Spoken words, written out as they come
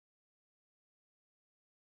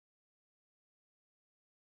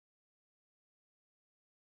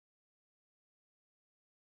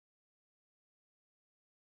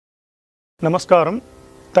நமஸ்காரம்.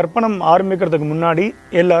 தர்ப்பணம் ஆரம்பிக்கிறதுக்கு முன்னாடி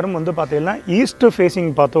எல்லாரும் வந்து பார்த்தீங்கன்னா ஈஸ்ட் ஃபேஸிங்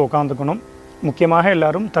பார்த்து உட்காந்துக்கணும். முக்கியமாக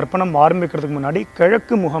எல்லாரும் தர்ப்பணம் ஆரம்பிக்கிறதுக்கு முன்னாடி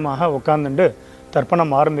கிழக்கு முகமாக உட்காந்துட்டு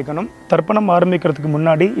தர்ப்பணம் ஆரம்பிக்கணும். தர்ப்பணம் ஆரம்பிக்கிறதுக்கு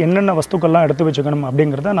முன்னாடி என்னென்ன வஸ்துக்கள்லாம் எடுத்து வச்சுக்கணும்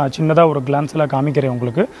அப்படிங்கிறத நான் சின்னதாக ஒரு கிளான்ஸில் காமிக்கிறேன்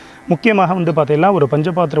உங்களுக்கு. முக்கியமாக வந்து பார்த்தீங்கன்னா ஒரு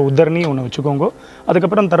பஞ்சபாத்திர உத்தரணி ஒன்று வச்சுக்கோங்க.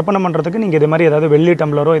 அதுக்கப்புறம் தர்ப்பணம் பண்ணுறதுக்கு நீங்கள் இது மாதிரி ஏதாவது வெள்ளி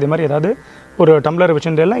டம்ளரோ இது மாதிரி ஏதாவது ஒரு டம்ளர்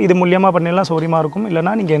வச்சுருந்தேலாம் இது மூலியமாக பண்ணிடலாம், சௌரியமாக இருக்கும்.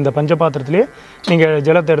 இல்லைனா நீங்கள் இந்த பஞ்சபாத்திரத்திலே நீங்கள்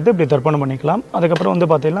ஜலத்தை எடுத்து இப்படி தர்ப்பணம் பண்ணிக்கலாம். அதுக்கப்புறம் வந்து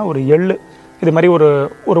பார்த்தீங்கன்னா ஒரு எள்ளு இது மாதிரி ஒரு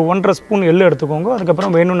 1.5 ஸ்பூன் எள்ளு எடுத்துக்கோங்க.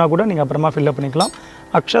 அதுக்கப்புறம் வேணும்னா கூட நீங்கள் அப்புறமா ஃபில்லப் பண்ணிக்கலாம்.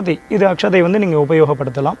 அக்ஷதை, இது அக்ஷதை வந்து நீங்கள்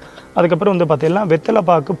உபயோகப்படுத்தலாம். அதுக்கப்புறம் வந்து பார்த்தீங்கன்னா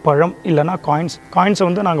வெத்தலைப்பாக்கு பழம் இல்லைனா காயின்ஸை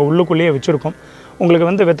வந்து நாங்கள் உள்ளுக்குள்ளேயே வச்சுருக்கோம். உங்களுக்கு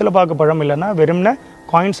வந்து வெத்தலைப்பாக்கு பழம் இல்லைனா வெறும்ன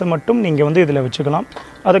காயின்ஸை மட்டும் நீங்கள் வந்து இதில் வச்சுக்கலாம்.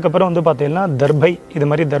 அதுக்கப்புறம் வந்து பார்த்தீங்கன்னா தர்பை, இது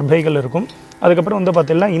மாதிரி தர்பைகள் இருக்கும். அதுக்கப்புறம் வந்து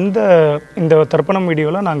பார்த்தீங்கன்னா இந்த தர்ப்பணம்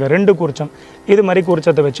வீடியோவில் நாங்கள் 2 கூர்ச்சம் இது மாதிரி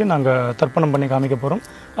கூர்ச்சத்தை வச்சு நாங்கள் தர்ப்பணம் பண்ணி காமிக்க போகிறோம்.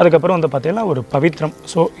 அதுக்கப்புறம் வந்து பார்த்தீங்கன்னா ஒரு பவித்ரம்.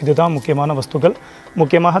 ஸோ இதுதான் முக்கியமான வஸ்துக்கள்.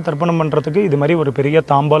 முக்கியமாக தர்ப்பணம் பண்ணுறதுக்கு இது மாதிரி ஒரு பெரிய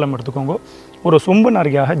தாம்பாலம் எடுத்துக்கோங்க. ஒரு சொம்பு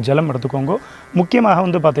நிறையாக ஜலம் எடுத்துக்கோங்க. முக்கியமாக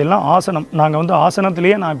வந்து பார்த்தீங்கன்னா ஆசனம், நாங்கள் வந்து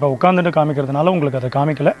ஆசனத்திலேயே நான் இப்போ உட்காந்துட்டு காமிக்கிறதுனால உங்களுக்கு அதை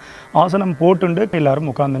காமிக்கலை. ஆசனம் போட்டுண்டு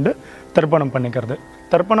எல்லோரும் உட்காந்துட்டு தர்ப்பணம் பண்ணிக்கிறது.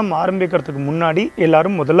 தர்ப்பணம் ஆரம்பிக்கிறதுக்கு முன்னாடி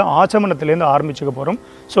எல்லாரும் முதல்ல ஆச்சமனத்திலேருந்து ஆரம்பிச்சுக்க போகிறோம்.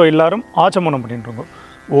 ஸோ எல்லாரும் ஆச்சமனம் பண்ணிட்டுருக்கோம்.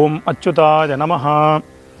 ஓம் அச்சுதாய நமஹா,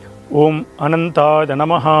 ஓம் அனந்தாய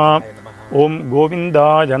நமஹா, ஓம்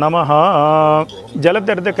கோவிந்தாய நமஹா.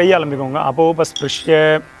 ஜலத்தை எடுத்து கையை ஆரம்பிக்கோங்க. அப்போபஸ்பிருஷ்ய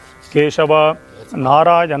கேசவ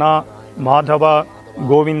நாராயண மாதவ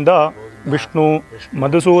கோவிந்தா விஷ்ணு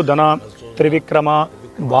மதுசூதன திரிவிக்ரம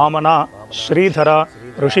வாமன ஸ்ரீதர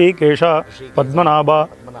ரிஷிகேஷ பத்மநாப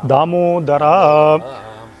தாமோதரா.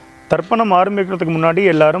 தர்ப்பணம் ஆரம்பிக்கிறதுக்கு முன்னாடி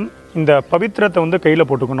எல்லாரும் இந்த பவித்திரத்தை வந்து கையில்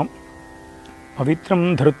போட்டுக்கணும். பவித்ரம்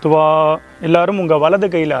தருத்வா, எல்லாரும் உங்கள் வலது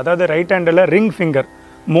கையில், அதாவது ரைட் ஹேண்டில் ரிங் ஃபிங்கர்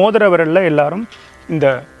மோதிர விரலில் எல்லாரும் இந்த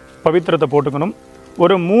பவித்திரத்தை போட்டுக்கணும்.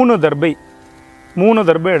 ஒரு 3 தர்பை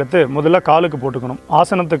எடுத்து முதல்ல காலுக்கு போட்டுக்கணும்.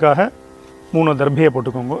 ஆசனத்துக்காக 3 தர்பையை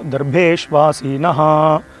போட்டுக்கோங்க. தர்பேஷ்வாசீனஹா.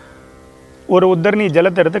 ஒரு உத்தரணி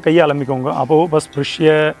ஜலத்தை எடுத்து கையை அலம்பிக்கோங்க. அப்போ பஸ்பிருஷ்ய,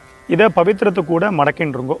 இதை பவித்திரத்து கூட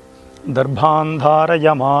மடக்கின்றுங்கோ.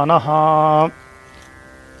 தர்பாந்தாரயமானஹா.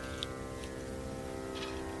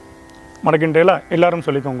 மடக்கின்றேல எல்லாரும்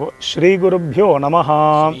சொல்லிக்கோங்க. ஸ்ரீ குருப்யோ நமஹா.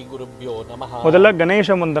 முதல்ல கணேச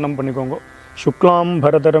வந்தனம் பண்ணிக்கோங்க. சுக்லாம்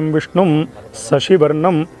பரதரம் விஷ்ணும்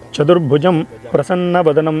சசிவர்ணம் சதுர்புஜம்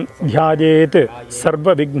பிரசன்னவதனம் தியாயேத் சர்வ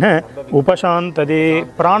விக்ன உபசாந்ததே.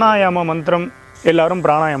 பிராணாயாம மந்திரம் எல்லாரும்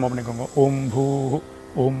பிராணாயாமம் பண்ணிக்கோங்க. ஓம் பூ,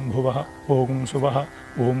 ஓம் புவஹ, ஓம் சுவஹ,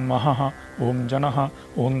 ஓம் மஹஹ, ஓம் ஜனஹ,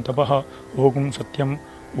 ஓம் தபஹ, ஓம் சத்யம்,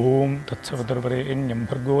 ஓம் தத்சவதர்வரேண்யம்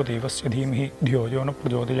பர்கோ தேவஸ்ய தீமஹி தியோ யோ ந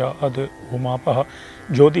பிரச்சோதயாத். ஓமாபஹ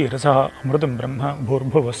ஜோதிரசஹ அமிர்தம் பிரம்ம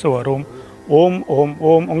பூர்புவஸ்வரோம். ஓம் ஓம்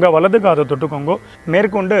ஓம். உங்கள் வலது காதை தொட்டுக்கோங்க.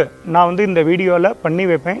 மேற்கொண்டு நான் வந்து இந்த வீடியோவில் பண்ணி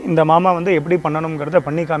வைப்பேன். இந்த மாமா வந்து எப்படி பண்ணணுங்கிறத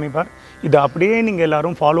பண்ணி காமிப்பார். இதை அப்படியே நீங்கள்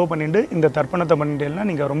எல்லோரும் ஃபாலோ பண்ணிவிட்டு இந்த தர்ப்பணத்தை பண்ணிட்டேன்னா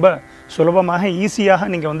நீங்கள் ரொம்ப சுலபமாக ஈஸியாக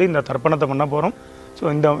நீங்கள் வந்து இந்த தர்ப்பணத்தை பண்ண போகிறோம். ஸோ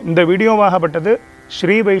இந்த வீடியோவாகப்பட்டது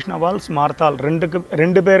ஸ்ரீ வைஷ்ணவால் ஸ்மார்த்தால்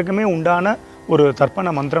 2 பேருக்குமே உண்டான ஒரு தர்ப்பண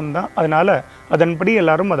மந்திரம் தான். அதனால் அதன்படி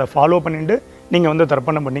எல்லோரும் அதை ஃபாலோ பண்ணிவிட்டு நீங்கள் வந்து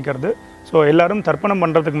தர்ப்பணம் பண்ணிக்கிறது. ஸோ எல்லோரும் தர்ப்பணம்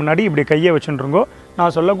பண்ணுறதுக்கு முன்னாடி இப்படி கையை வச்சுருங்கோ.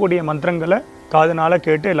 நான் சொல்லக்கூடிய மந்திரங்களை காதுனால்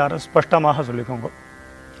கேட்டு எல்லோரும் ஸ்பஷ்டமாக சொல்லிக்கோங்க.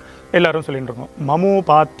 எல்லாரும் சொல்லிட்டு இருக்கோம். மமோ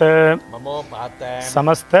பாத்த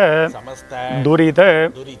சமஸ்த துரித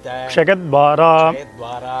க்ஷகத்வாரா.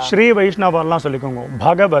 ஸ்ரீ வைஷ்ணவெல்லாம் சொல்லிக்கோங்க.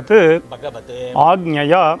 பகவத்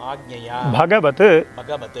ஆக்ஞயா பகவத்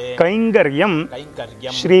கைங்கர்யம்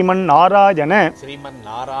ஸ்ரீமன் நாராயண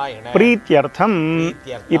பிரீத்தியர்த்தம்.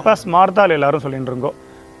 இப்போ ஸ்மார்த்தால் எல்லாரும் சொல்லிட்டு இருக்கோம்.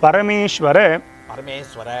 பரமேஸ்வர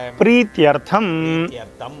பிரீத்தியர்த்தம்.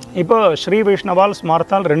 இப்போ ஸ்ரீ வைஷ்ணவால்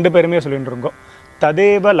ஸ்மார்த்தால் 2 பேருமே சொல்லிட்டு இருக்கோம்.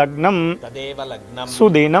 ததேவ லக்னம்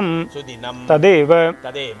சுதினம் ததேவ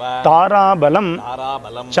தாராபலம்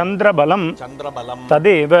சந்திரபலம்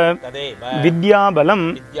ததேவ வித்யாபலம்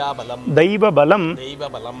தெய்வபலம்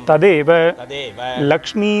ததேவ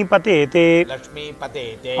லக்ஷ்மீபதேதே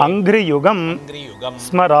அங்கிரியுகம்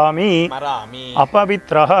ஸ்மராமி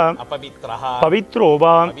அபவித்ரஹ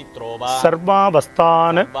பவித்ரோவா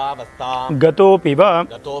சர்வாவஸ்தான் கதோபிவ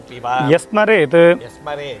யஸ்மரேத்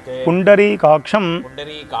புண்டரீகாக்ஷம்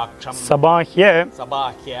சபாஹ்ய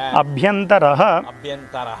அப்யந்தரஹ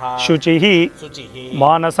சுச்சிஹ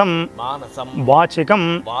மானசம் வாச்சிகம்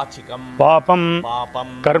பாபம்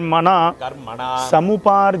கர்மணா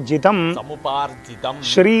சமுபார்ஜிதம்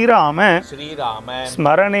ஸ்ரீராம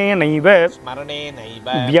ஸ்மரணேனைவ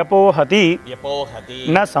வியபோஹதி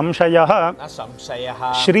ந சம்சயः.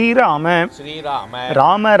 ஸ்ரீராம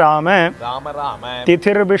ராம ராம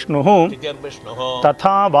திதிர்விஷ்ணுः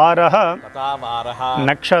ததா வாரः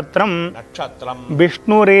नक्षत्रं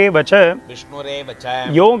विष्णुरेव च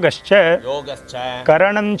योगश्च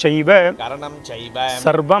करणं चैव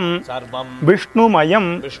सर्वं विष्णुमयं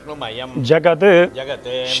जगत्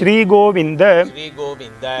श्रीगोविन्द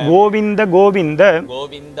गोविन्द गोविन्द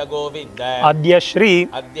अद्य श्री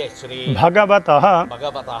भगवतः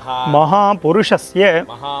महापुरुषस्य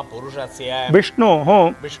विष्णोः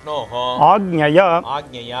आज्ञया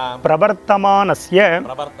प्रवर्तमानस्य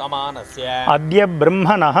अद्य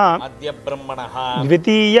ब्रह्मणः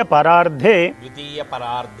द्वितीयपरार्धे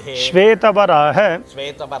श्वेतवराह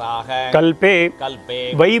कल्पे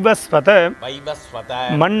वैवस्वत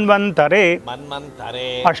मन्वन्तरे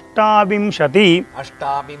अष्टाविंशति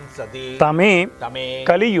तमे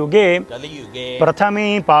कलियुगे प्रथमे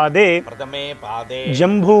पादे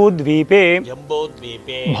जम्बूद्वीपे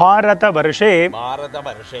भारतवर्षे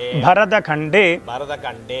भरतखण्डे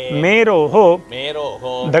मेरोः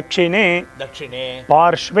दक्षिणे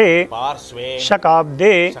पार्श्वे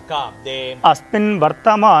शकाब्दे अस्मिन्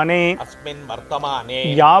वर्तमाने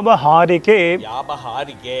यावहारिके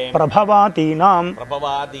प्रभवातीनां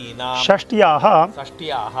षष्ट्याः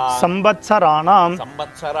संवत्सराणां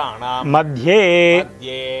मध्ये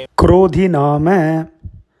क्रोधिनाम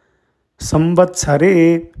संवत्सरे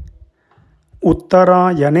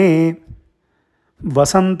उत्तरायणे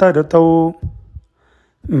वसंत ऋतौ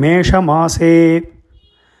मेषमासे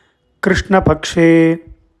कृष्णपक्षे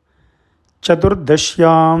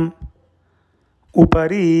चतुर्दश्याम्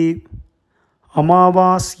उपरि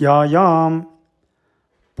अमावास्यायां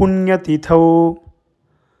पुण्यतिथौ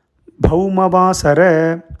भौमवासर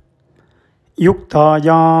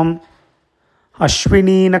युक्तायाम्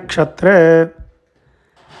अश्विनी नक्षत्र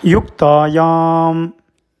युक्तायां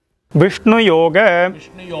विष्णुयोग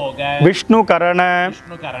विष्णुकरण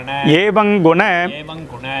एवं गुण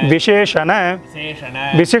विशेषण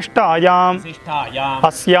विशिष्टायां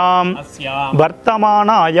अस्यां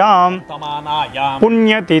वर्तमानायां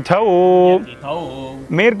पुण्यतिथौ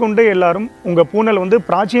மேற்கொண்டு எல்லாரும் உங்க பூனல் வந்து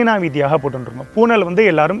பிராச்சீன விதியாக போட்டுருங்க. பூனல் வந்து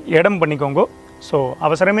எல்லாரும் இடம் பண்ணிக்கோங்க. ஸோ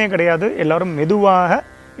அவசரமே கிடையாது, எல்லாரும் மெதுவாக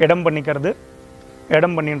இடம் பண்ணிக்கிறது.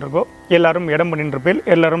 இடம் பண்ணிட்டு இருக்கோம், எல்லாரும் இடம் பண்ணிட்டு இருப்பேன்,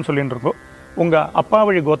 எல்லாரும் சொல்லிட்டு இருக்கோம். உங்க அப்பா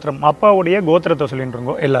வழி கோத்திரம், அப்பாவுடைய கோத்திரத்தை சொல்லிட்டு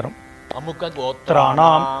இருக்கோம். எல்லாரும் அமுக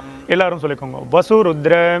கோத்ராணாம் எல்லாரும் சொல்லிக்கோங்க.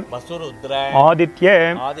 வசுருத்ர ஆதித்ய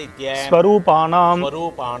ஸ்வரூபானாம்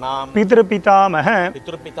பித்ருபிதாமஹ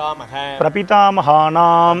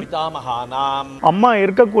பிரபிதாமஹானாம். அம்மா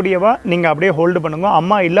இருக்கக்கூடியவா நீங்க அப்படியே ஹோல்டு பண்ணுங்க,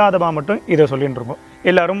 அம்மா இல்லாதவா மட்டும் இதை சொல்லிட்டு இருக்கோம்.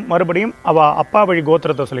 எல்லாரும் மறுபடியும் அவ அப்பா வழி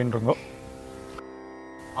கோத்திரத்தை சொல்லிட்டு இருக்கோம்.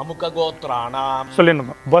 அமுக கோத்ராணாம்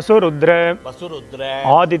சொல்லுங்க. வசுருத்ர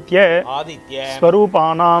ஆதித்ய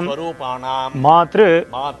ஸ்வரூபானாம் மாத்ரு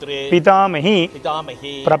பிதாமஹி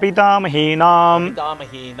பிரபிதாமஹீனாம்.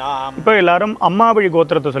 இப்போ எல்லாரும் அம்மா வழி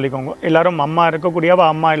கோத்திரத்தை சொல்லிக்கோங்க. எல்லாரும் அம்மா இருக்கக்கூடியவா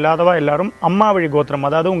அம்மா இல்லாதவா எல்லாரும் அம்மா வழி கோத்திரம்,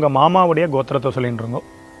 அதாவது உங்க மாமாவுடைய கோத்திரத்தை சொல்லிட்டு இருக்கோம்.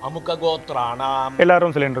 அமுக கோத்ராணாம்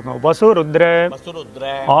எல்லாரும் சொல்லிட்டு இருக்கோம். வசுருத்ர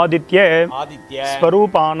ஆதித்ய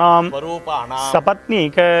ஸ்வரூபானாம்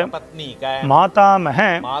சபத்னீக மாதாமஹ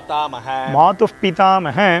மாதுஃ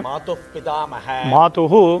பிதாமஹ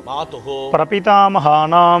மாதுஹ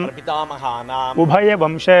பிரபிதாமஹானாம்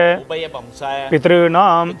உபயவம்ச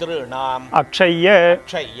பித்ருணாம் அக்ஷய்ய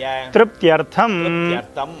திருப்த்யர்த்தம்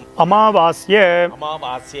அமாவாஸ்ய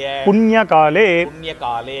புண்ணியகாலே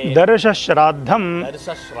தர்ஷஸ்ராத்தம்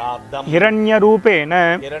हिरण्यरूपेण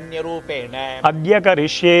अद्य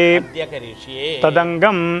करिष्ये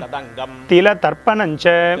तदंगम तिलतर्पणञ्च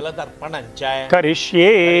करिष्ये.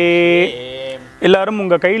 எல்லாரும்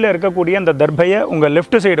உங்க கையில் இருக்கக்கூடிய அந்த தர்பையை உங்க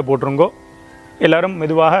லெஃப்ட் சைடு போட்டுருங்கோ. எல்லாரும்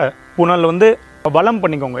மெதுவாக பூனல் வந்து வலம்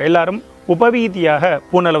பண்ணிக்கோங்க. எல்லாரும் உபவீதியாக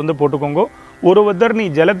பூனலை வந்து போட்டுக்கோங்க. ஒரு உதர்ணி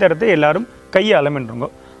ஜலத்தை எடுத்து எல்லாரும் கையை அலமின்றுங்கோ.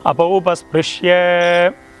 அப்போ உபஸ்பிருஷ்ய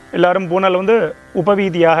எல்லாரும் பூனல் வந்து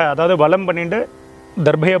உபவீதியாக, அதாவது வலம் பண்ணிட்டு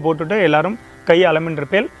தர்பையை போட்டுட்டு எல்லாரும் கையை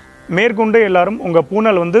அலமின்றிருப்பேல். மேற்கொண்டு எல்லாரும் உங்கள்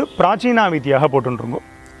பூனல் வந்து பிராச்சீனா விதியாக போட்டுருங்கோ.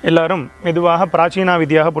 எல்லாரும் மெதுவாக பிராச்சீனா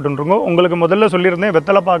விதியாக போட்டுருங்கோ. உங்களுக்கு முதல்ல சொல்லியிருந்தேன்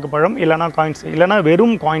வெத்தலைப்பாக்கு பழம் இல்லைனா காயின்ஸ், இல்லைனா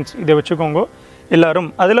வெறும் காயின்ஸ் இதை வச்சுக்கோங்க. எல்லாரும்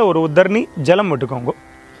அதில் ஒரு உத்தர்ணி ஜலம் விட்டுக்கோங்க.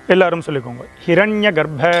 எல்லாரும் சொல்லிக்கோங்க. ஹிரண்ய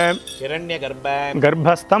கர்ப்ப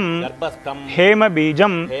கர்ப்பஸ்தம் ஹேம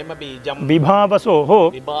பீஜம் விபாவசோஹோ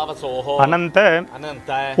அனந்த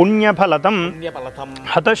புண்ணியபலதம்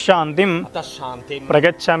ஹதசாந்திம்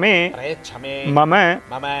பிரகச்சமே மம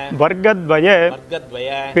வர்க்கத்வய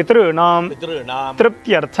பித்ருணாம்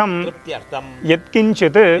திருப்த்யர்த்தம்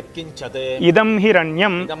யத்கிஞ்சித் இதம்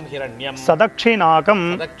ஹிரண்யம் சதக்ஷிணாகம்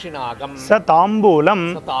சதாம்பூலம்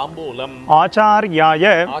ஆச்சார்யாய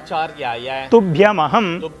आचार्याय तुभ्यमहं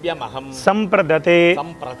संप्रदते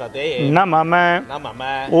நமம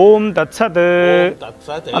ஓம் தத்சத்.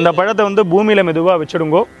 அந்த பழத்தை வந்து பூமியில் மெதுவாக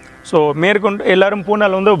வச்சுடுங்கோ. ஸோ மேற்கொண்டு எல்லாரும்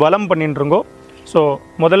பூனால் வந்து வலம் பண்ணிட்டுருங்கோ. ஸோ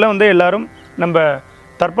முதல்ல வந்து எல்லாரும் நம்ம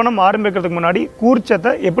தர்ப்பணம் ஆரம்பிக்கிறதுக்கு முன்னாடி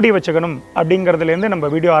கூர்ச்சத்தை எப்படி வச்சுக்கணும் அப்படிங்கிறதுலேருந்து நம்ம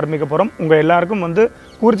வீடியோ ஆரம்பிக்க போகிறோம். உங்கள் எல்லாருக்கும் வந்து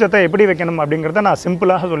கூர்ச்சத்தை எப்படி வைக்கணும் அப்படிங்கிறத நான்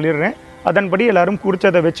சிம்பிளாக சொல்லிடுறேன். அதன்படி எல்லாரும்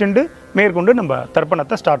கூர்ச்சத்தை வச்சுட்டு மேற்கொண்டு நம்ம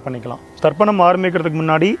தர்ப்பணத்தை ஸ்டார்ட் பண்ணிக்கலாம். தர்ப்பணம் ஆரம்பிக்கிறதுக்கு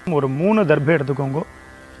முன்னாடி ஒரு 3 தர்பை எடுத்துக்கோங்க.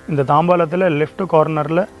 இந்த தாம்பாளத்தில் லெஃப்ட்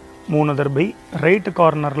கார்னரில் 3 தர்பை, ரைட்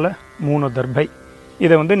கார்னரில் 3 தர்பை.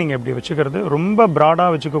 இதை வந்து நீங்கள் இப்படி வச்சுக்கிறது ரொம்ப ப்ராடாக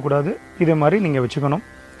வச்சுக்கக்கூடாது, இதே மாதிரி நீங்கள் வச்சுக்கணும்.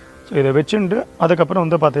 ஸோ இதை வச்சுட்டு அதுக்கப்புறம்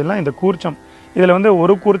வந்து பார்த்தீங்கன்னா இந்த கூர்ச்சம், இதில் வந்து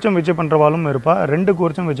ஒரு கூர்ச்சம் வச்சு பண்ணுறவாலும் இருப்பா, 2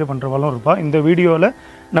 கூர்ச்சம் வச்சு பண்ணுறவாலும் இருப்பா. இந்த வீடியோவில்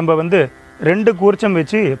நம்ம வந்து 2 கூர்ச்சம்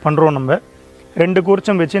வச்சு பண்ணுறோம். நம்ம 2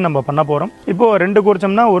 கூர்ச்சம் வச்சு நம்ம பண்ண போகிறோம். இப்போது 2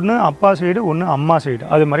 கூர்ச்சம்னா ஒன்று அப்பா சைடு, ஒன்று அம்மா சைடு,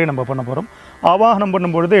 அது மாதிரி நம்ம பண்ண போகிறோம். ஆவாகனம்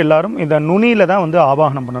பண்ணும்பொழுது எல்லாரும் இந்த நுனியில் தான் வந்து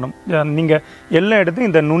ஆவாகனம் பண்ணணும். நீங்கள் எல்லாம் எடுத்து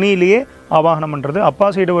இந்த நுனியிலேயே ஆவாகனம் பண்ணுறது. அப்பா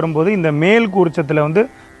சைடு வரும்போது இந்த மேல் கூர்ச்சத்தில் வந்து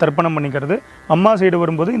தர்ப்பணம் பண்ணிக்கிறது, அம்மா சைடு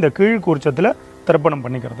வரும்போது இந்த கீழ் கூர்ச்சத்தில் தர்ப்பணம்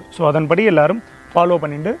பண்ணிக்கிறது. ஸோ அதன்படி எல்லாரும் ஃபாலோ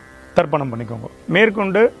பண்ணிட்டு தர்ப்பணம் பண்ணிக்கோங்க.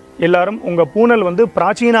 மேற்கொண்டு எல்லாரும் உங்கள் பூனல் வந்து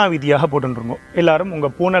பிராச்சீனா விதியாக போட்டுருங்க. எல்லாரும்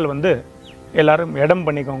உங்கள் பூனல் வந்து எல்லாரும் இடம்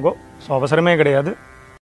பண்ணிக்கோங்க. ஸோ அவசரமே கிடையாது.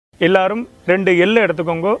 எல்லாரும் 2 எல்லை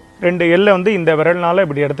எடுத்துக்கோங்க. 2 எல்லை வந்து இந்த விரல்னால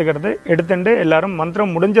இப்படி எடுத்துட்டு எல்லாரும்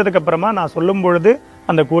மந்திரம் முடிஞ்சதுக்கப்புறமா நான் சொல்லும் பொழுது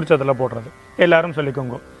அந்த கூர்ச்சத்தில் போடுறது. எல்லாரும்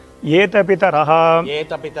சொல்லிக்கோங்க. ஏதபிதரஹ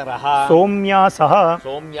சோம்யாசஹ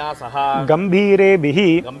கம்பீரேபிஹி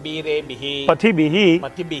பதிபிஹி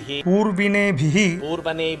பூர்வினேபிஹி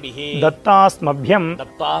தத்தாஸ்மப்யம்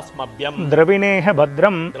திரவிணேஹ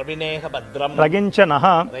பத்ரம் ரகிஞ்சனஹ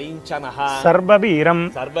சர்வவீரம்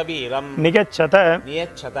நிகச்சத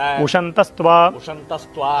உஷந்தஸ்த்வா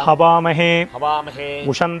ஹவாமஹே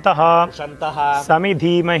உஷந்தஹ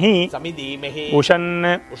சமிதீமஹி உஷன்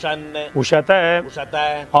உஷத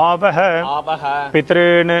ஆவஹ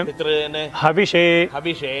பித்ருன் ஹவிஷே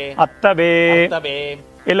அத்தவே.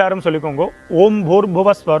 எல்லாரும் சொல்லிக்கோங்க. ஓம்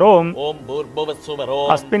பூர்புவஸ்வரோம்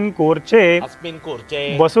அஸ்மின் கூர்ச்சே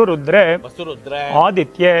வசுருத்ர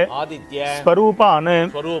ஆதித்ய ஸ்வரூபான்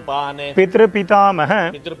பித்ருபிதாமஹ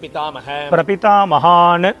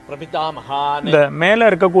பிரபிதாமஹான். இந்த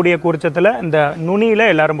மேல இருக்கக்கூடிய கூர்ச்சத்துல இந்த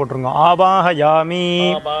நுனியில எல்லாரும் போட்டுருங்க. ஆவாஹயாமி.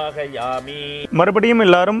 மறுபடியும்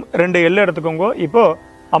எல்லாரும் 2 எல்லை எடுத்துக்கோங்க. இப்போ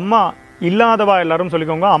அம்மா இல்லாதவா எல்லாரும்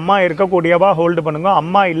சொல்லிக்கோங்க. அம்மா இருக்கக்கூடியவா ஹோல்டு பண்ணுங்க.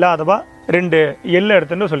 அம்மா இல்லாதவா 2 எல்லை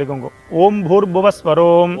எடுத்துட்டு சொல்லிக்கோங்க. ஓம்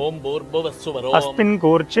பூர்புவஸ்வரோம் அஸ்மின்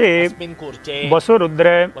கூர்ச்சே வசுருத்ர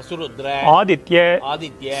ஆதித்ய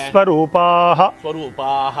ஸ்வரூபாஹ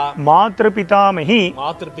மாத்ருபிதாமஹி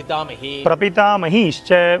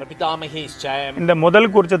பிரபிதாமஹிஷ்ச. இந்த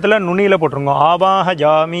முதல் கூர்ச்சத்துல நுனியில போட்டுருங்க.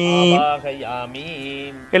 ஆவாஹயாமி.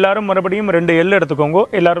 எல்லாரும் மறுபடியும் 2 எல்லை எடுத்துக்கோங்க.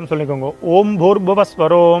 எல்லாரும் சொல்லிக்கோங்க. ஓம்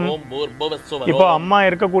பூர்புவஸ்வரோம். இப்போ அம்மா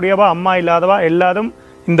இருக்கக்கூடியவா அம்மா இல்லாதவா எல்லாரும்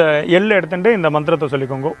இந்த எல்லை எடுத்துட்டு இந்த மந்திரத்தை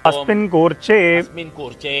சொல்லிக்கோங்க. அஸ்மின் கூர்ச்சே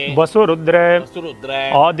வசுருத்ர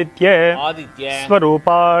ஆதித்ய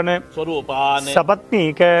ஸ்வரூபான்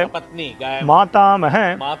சபத்னீக மாதாமஹ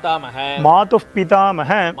மாதுஃ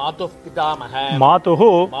பிதாமஹ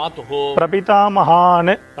மாதுஹு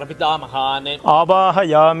பிரபிதாமஹான்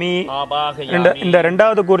ஆவாஹயாமி. இந்த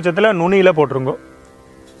 2வது கூர்ச்சத்துல நுனியில போட்டுருங்க.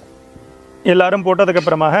 எல்லாரும் போட்டதுக்கு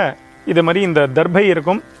அப்புறமாக இது மாதிரி இந்த தர்பை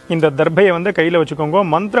இருக்கும். இந்த தர்பையை வந்து கையில் வச்சுக்கோங்க.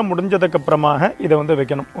 மந்திரம் முடிஞ்சதுக்கு அப்புறமாக இதை வந்து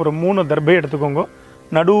வைக்கணும். ஒரு 3 தர்பை எடுத்துக்கோங்க.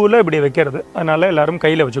 நடுவில் இப்படி வைக்கிறது, அதனால எல்லாரும்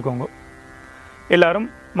கையில் வச்சுக்கோங்க. எல்லாரும்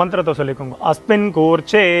மந்திரத்தை சொல்லிக்கோங்க. அஸ்மின்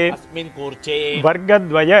கூர்ச்சே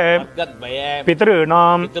வர்க்கத்வய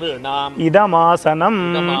பித்ருணாம் இதமாசனம்.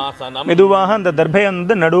 மெதுவாக அந்த தர்பையை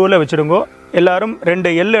வந்து நடுவில் வச்சுடுங்க. எல்லாரும்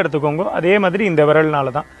 2 எல்லை எடுத்துக்கோங்க. அதே மாதிரி இந்த விரல்னால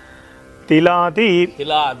தான் திலாதி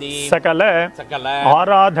சகல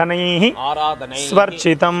ஆராதனை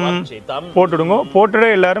ஸ்வர்ச்சிதம் போட்டுடுங்க. போட்டுட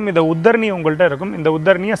எல்லாரும் இந்த உத்தரணி உங்கள்கிட்ட இருக்கும். இந்த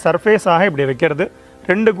உத்தரணியை சர்ஃபேஸாக இப்படி வைக்கிறது.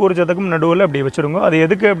 2 கூர்ச்சத்துக்கும் நடுவில் அப்படி வச்சுடுங்க. அது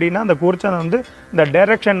எதுக்கு அப்படின்னா அந்த கூர்ச்சம் வந்து இந்த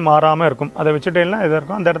டைரக்ஷன் மாறாமல் இருக்கும். அதை வச்சுட்டேன்னா இதாக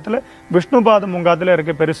இருக்கும். அந்த இடத்துல விஷ்ணு பாதம் உங்காத்தில்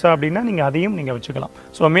இருக்க பெருசாக அப்படின்னா நீங்கள் அதையும் நீங்கள் வச்சுக்கலாம்.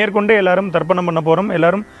 ஸோ மேற்கொண்டு எல்லாரும் தர்ப்பணம் பண்ண போகிறோம்.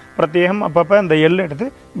 எல்லாரும் பிரத்யேகம் அப்பப்போ அந்த எல் எடுத்து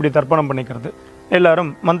இப்படி தர்ப்பணம் பண்ணிக்கிறது. எல்லாரும்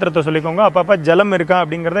மந்திரத்தை சொல்லிக்கோங்க. அப்பப்போ ஜலம் இருக்கா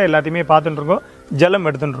அப்படிங்கிறத எல்லாத்தையுமே பார்த்துட்டு இருக்கோம். ஜலம்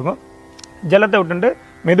எடுத்துட்டு இருக்கோம். ஜலத்தை விட்டுட்டு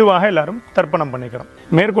மெதுவாக எல்லாரும் தர்ப்பணம் பண்ணிக்கிறோம்.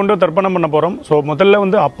 மேற்கொண்டு தர்ப்பணம் பண்ண போகிறோம். ஸோ முதல்ல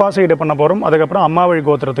வந்து அப்பா சைடு பண்ண போகிறோம். அதுக்கப்புறம் அம்மா வழி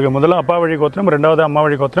கோத்திரத்துக்கு. முதல்ல அப்பா வழி கோத்திரம், 2வது அம்மா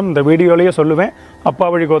வழி கோத்திரம். இந்த வீடியோலேயே சொல்லுவேன் அப்பா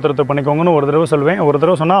வழி கோத்திரத்தை பண்ணிக்கோங்கன்னு ஒரு தடவை சொல்லுவேன். ஒரு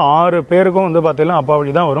தடவை சொன்னால் 6 பேருக்கும் வந்து பார்த்தீங்கன்னா அப்பா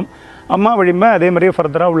வழி தான் வரும். அம்மா வழிமே அதே மாதிரியே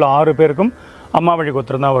ஃபர்தராக உள்ள 6 பேருக்கும் அம்மா வழி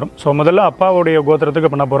கோத்திரம் தான் வரும். ஸோ முதல்ல அப்பாவுடைய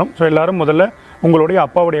கோத்திரத்துக்கு பண்ண போகிறோம். ஸோ எல்லோரும் முதல்ல உங்களுடைய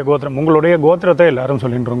அப்பாவுடைய கோத்திரம், உங்களுடைய கோத்திரத்தை எல்லாரும்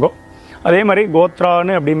சொல்லிட்டுருங்கோ. அதே மாதிரி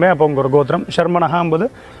கோத்ரான்னு அப்படிமே அப்போ உங்கள் ஒரு கோத்திரம். ஷர்மனஹாம்போது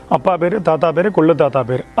அப்பா பேர், தாத்தா பேர், கொள்ளு தாத்தா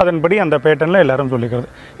பேர். அதன்படி அந்த பேட்டர்னில் எல்லாரும் சொல்லிக்கிறது.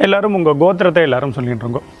 எல்லாரும் உங்கள் கோத்திரத்தை எல்லாரும் சொல்லிட்டு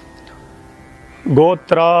இருக்கோம்.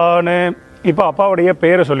 கோத்ரான்னு இப்போ அப்பாவுடைய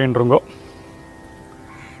பேரை சொல்லிட்டு இருக்கோம்.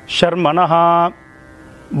 ஷர்மனஹா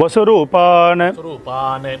வசுரூபான்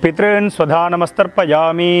பித்ருன்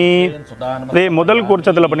ஸ்வதானமஸ்தர்ப்பயாமி. அதே முதல்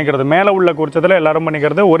கூர்ச்சத்தில் பண்ணிக்கிறது. மேலே உள்ள கூர்ச்சத்தில் எல்லாரும்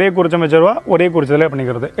பண்ணிக்கிறது. ஒரே கூர்ச்சம் வச்சிருவா, ஒரே கூர்ச்சத்தில்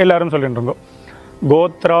பண்ணிக்கிறது. எல்லாரும் சொல்லிட்டு இருக்கோம்.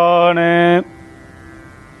 கோத்ரான்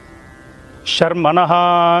ஷர்மனஹா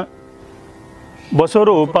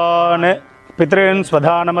வசுரூபான் பித்ருன்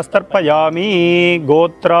ஸ்வதானமஸ்தர்ப்பயாமி.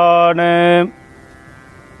 கோத்ரான்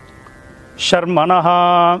ஷர்மனஹா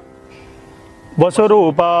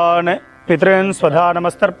வசுரூபான் பித்ருன்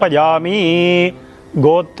ஸ்வதானமஸ்தர்ப்பயாமி.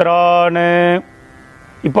 கோத்ரான்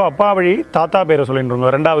இப்போ அப்பா வழி தாத்தா பேரை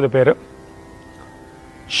சொல்லிட்டு ரெண்டாவது பேர்.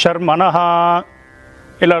 ஷர்மனஹா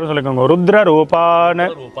எல்லாரும் சொல்லிக்கோங்க. ருத்ர ரூபான்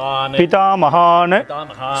பிதாமகான்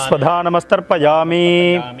ஸ்வதானமஸ்தர்ப்பயாமி.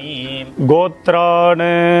 கோத்ரான்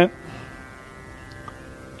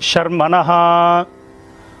ஷர்மனஹா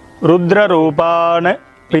ருத்ர ரூபான்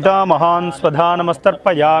பிதாமகான்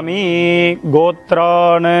ஸ்வதானமஸ்தர்ப்பயாமி.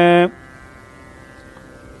 கோத்ரான்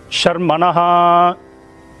ஷர்மனஹா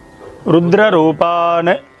ருத்ர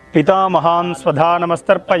ரூபான் பிதாமகான்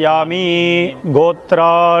ஸ்வதானமஸ்தர்ப்பயாமி.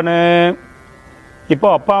 கோத்ரான் இப்போ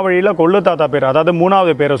அப்பா வழியில் கொள்ளு தாத்தா பேர், அதாவது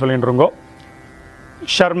மூணாவது பேரை சொல்லிட்டு இருக்கோம்.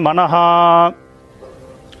 ஷர்மனஹா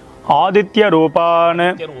ஆதித்ய ரூபான்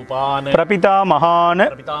பிரபிதாமகான்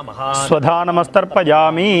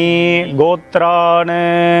ஸ்வதானமஸ்தர்ப்பயாமி. கோத்ரான்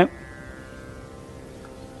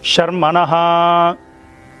ஷர்மனஹா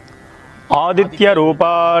ஆதித்ய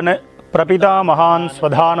ரூபான் பிரபிதாமகான்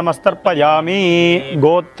ஸ்வதானமஸ்தர்ப்பயாமி.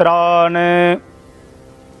 கோத்ரான்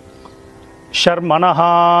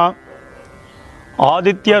ஷர்மனஹா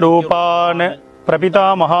ஆதித்ய ரூபான்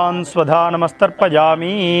பிரபிதாமகான்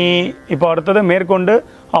ஸ்வதானமஸ்தர்ப்பயாமி. இப்போ அடுத்தது மேற்கொண்டு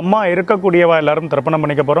அம்மா இருக்கக்கூடியவா எல்லாரும் தர்ப்பணம்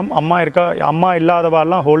பண்ணிக்க போகிறோம். அம்மா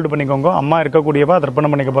இல்லாதவாலாம் ஹோல்டு பண்ணிக்கோங்க. அம்மா இருக்கக்கூடியவா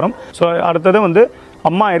தர்ப்பணம் பண்ணிக்க போகிறோம். ஸோ அடுத்தது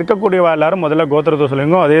அம்மா இருக்கக்கூடியவா எல்லாரும் முதல்ல கோத்திரத்தை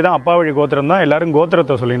சொல்லிங்க. அதே தான் அப்பா வழி கோத்திரம் தான். எல்லாரும்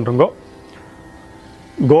கோத்திரத்தை சொல்லிட்டு இருக்கோ.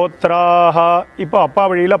 கோத்ராஹா இப்போ அப்பா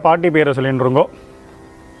வழியில் பாட்டி பேரை சொல்லிட்டு இருக்கோ.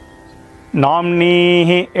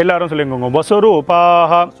 நாம்னீஹி எல்லாரும் சொல்லிக்கோங்க.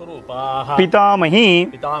 வசுரூபாஹ பிதாமஹி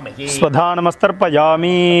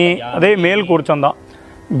ஸ்வதானமஸ்தர்ப்பயாமி. அதே மேல் கூர்ச்சம் தான்.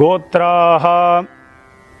 கோத்ராஹ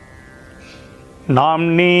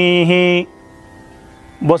நாம்னீஹி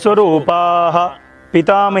வசுரூபாஹ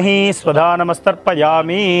பிதாமஹி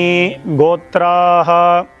ஸ்வதானமஸ்தர்ப்பயாமி. கோத்ராஹ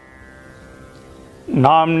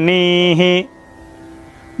நாம்னீஹி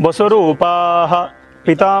வசுரூபாஹ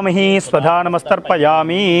பிதாமஹி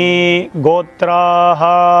ஸ்வதானமஸ்தர்ப்பயாமி. கோத்ராஹ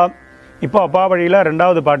இப்போ அப்பா வழியில்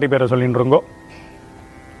ரெண்டாவது பாட்டி பேரை சொல்லிட்டு இருக்கோ.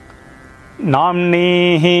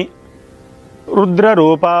 நாம்னீஹி ருத்ர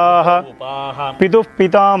ரூபாஹ பிதுஃப்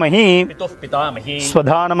பிதாமஹி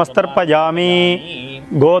ஸ்வதானமஸ்தர்ப்பயாமி.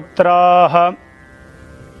 கோத்ராஹ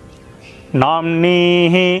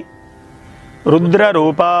நாம்னீஹி ருத்ர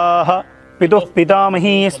ரூபாஹ பிதுஃப்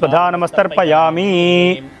பிதாமஹி ஸ்வதானமஸ்தர்ப்பயாமி.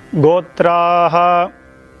 கோத்ராஹ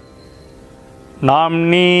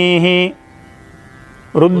நாம்னீஹி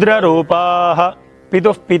ருத்ர ரூபாஹ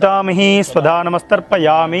பிதுஃப் பிதாமஹி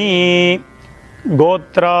ஸ்வதானமஸ்தர்ப்பயாமி.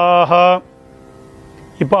 கோத்ராஹ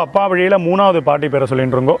இப்போ அப்பா வழியில் மூணாவது பாட்டி பேரை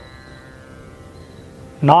சொல்லிட்டு இருக்கோ.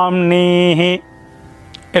 நாம்னீஹி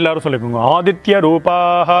எல்லாரும் சொல்லிக்கோங்க. ஆதித்ய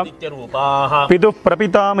ரூபாஹ பிதுஃப்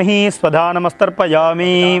பிரபிதாமஹி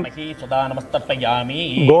ஸ்வதானமஸ்தர்ப்பயாமி.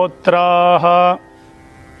 கோத்ராஹ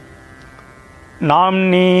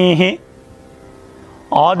நாம்னீஹி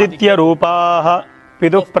ஆதித்ய ரூபாஹ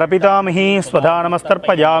பிதுஃப் பிரபிதாமஹி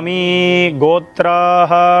ஸ்வதானமஸ்தர்ப்பயாமி.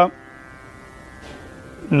 கோத்ராஹ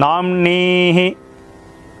நாம்னீஹி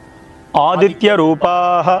ஆதித்ய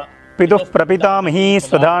ரூபாஹ பிதுஃப் பிரபிதாமஹி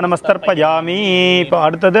ஸ்வதானமஸ்தர்ப்பயாமி. இப்போ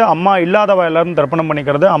அடுத்தது அம்மா இல்லாதவா எல்லாரும் தர்ப்பணம்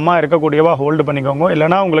பண்ணிக்கிறது. அம்மா இருக்கக்கூடியவா ஹோல்டு பண்ணிக்கோங்க.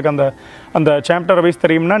 இல்லைனா உங்களுக்கு அந்த சாப்டர் வைஸ்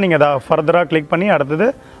தெரியும்னா நீங்கள் அதை ஃபர்தராக கிளிக் பண்ணி அடுத்தது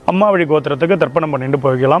அம்மா வழி கோத்திரத்துக்கு தர்ப்பணம் பண்ணிட்டு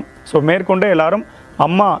போய்க்கலாம். ஸோ மேற்கொண்டு எல்லாரும்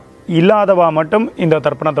அம்மா இல்லாதவா மட்டும் இந்த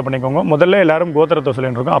தர்ப்பணத்தை பண்ணிக்கோங்க. முதல்ல எல்லாரும் கோத்திரத்தை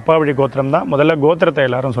சொல்லிட்டு இருக்கோம். அப்பா வழி கோத்திரம் தான். முதல்ல கோத்திரத்தை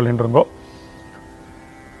எல்லாரும் சொல்லிட்டு இருக்கோம்.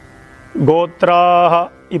 கோத்ராஹ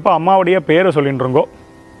இப்போ அம்மாவுடைய பேரை சொல்லிட்டு இருக்கோம்.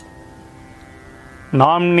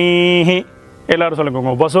 நாம்னீஹி எல்லாரும்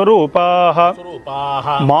சொல்லிக்கோங்க. வசுரூபாஹ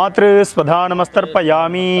மாத்ரு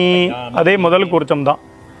ஸ்வதானமஸ்தர்ப்பயாமி. அதே முதல் கூர்ச்சம் தான்.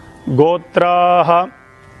 கோத்ராஹ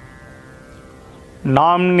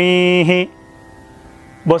நாம்னீஹி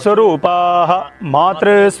வசுரூபாஹ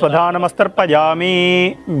மாத்ரு ஸ்வதானமஸ்தர்ப்பயாமி.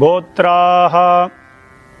 கோத்ராஹ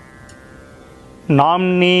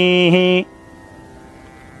நாம்னீஹி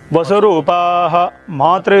वसुरूपाः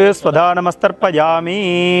मातृस्वधानमस्तर्पयामि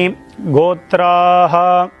गोत्राः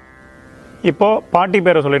இப்போ பாட்டி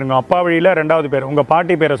பேரை சொல்லிருங்க அப்பா வழியில இரண்டாவது பேர் உங்க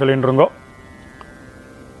பாட்டி பேரை சொல்லிருங்க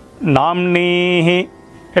நாம்னீஹி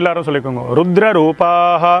எல்லாரும் சொல்லிக்கோங்க ருத்ர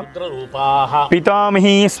ரூபாः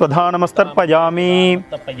பிதாமஹி ஸ்வதானமஸ்தர்ப்பயாமி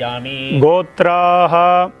கோத்ராः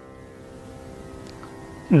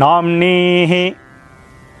நாம்னீஹி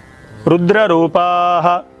ருத்ர ரூபாः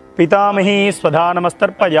पितामही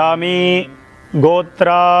स्वधानमस्तर्पयामि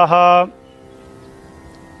गोत्राः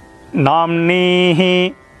नाम्नीः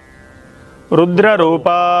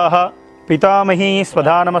रुद्ररूपाः पितामही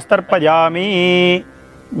स्वधानमस्तर्पयामि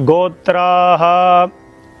गोत्राः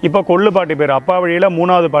இப்போ கொள்ளு பாட்டி பேர் அப்பா வழியில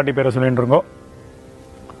மூணாவது பாட்டி பேரை சொல்லிட்டு இருக்கோம்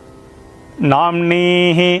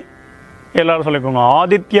நாம்னீஹி எல்லாரும் சொல்லிக்கோங்க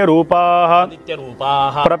ஆதித்ய ரூபாः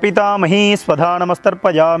பிரபிதாமஹி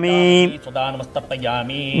ஸ்வதானமஸ்தர்ப்பயாமி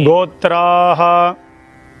கோத்ராः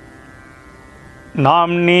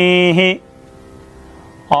நாம்னீஹி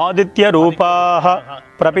ஆதித்ய ரூபாः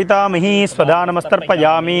பிரபிதாமஹி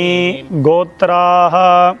ஸ்வதானமஸ்தர்ப்பயாமி கோத்ராः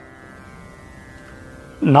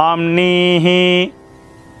நாம்னீஹி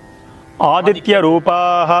ஆதித்ய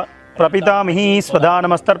ரூபாः பிரபிதாமஹி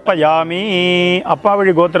ஸ்வதானமஸ்தர்ப்பயாமி அப்பா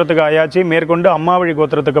வழி கோத்திரத்துக்கு ஆயாச்சு மேற்கொண்டு அம்மா வழி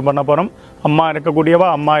கோத்திரத்துக்கு பண்ண போகிறோம் அம்மா இருக்கக்கூடியவா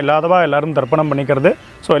அம்மா இல்லாதவா எல்லாரும் தர்ப்பணம் பண்ணிக்கிறது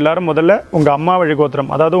ஸோ எல்லாரும் முதல்ல உங்கள் அம்மா வழி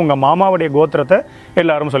கோத்திரம் அதாவது உங்கள் மாமாவுடைய கோத்திரத்தை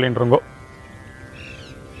எல்லாரும் சொல்லிட்டுருங்கோ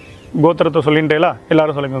கோத்திரத்தை சொல்லிட்டேலா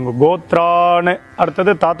எல்லாரும் சொல்லிக்கோங்க கோத்ரான்னு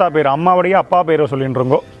அடுத்தது தாத்தா பேர் அம்மாவுடைய அப்பா பேரை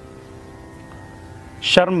சொல்லிட்டுருங்கோ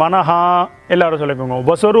शर्मणः எல்லாரும் சொல்லிக்கோங்க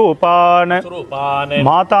வசுரூபான்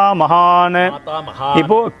மாதா மகான்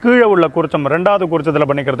இப்போ கீழே உள்ள கூர்ச்சம் ரெண்டாவது கூர்ச்சத்தில்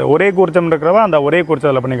பண்ணிக்கிறது ஒரே கூர்ச்சம் இருக்கிறவ அந்த ஒரே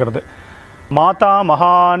கூர்ச்சத்தில் பண்ணிக்கிறது மாதா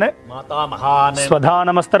மகான்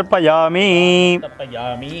ஸ்வதானமஸ்தர்ப்பயாமி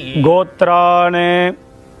கோத்ரான்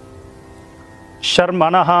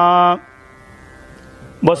शर्मणः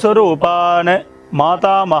वसुरूपान्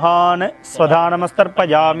माता महान्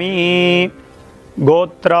स्वधानमस्तर्पयामि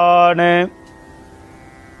गोत्रान्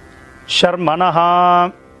शर्मणः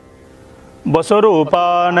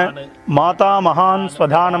वसुरूपान् माता महान्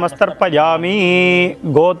स्वधानमस्तर्पयामि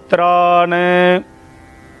गोत्रान्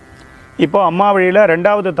இப்போ அம்மா வழியில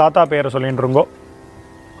இரண்டாவது தாத்தா பேரை சொல்லிட்டுருங்கோ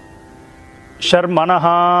शर्मणः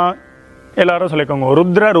எல்லாரும் சொல்லிக்கோங்க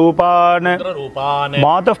ருத்ர ரூபான்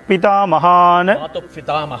மாதுः பிதா மகான்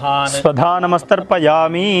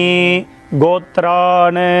ஸ்வதானமஸ்தர்ப்பயாமி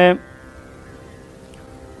கோத்ரான்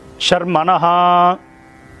शर्मणः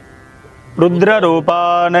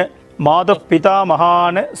रुद्ररूपान् मातुः पिता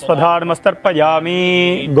महान् स्वधानमस्तर्पयामि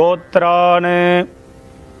गोत्रान्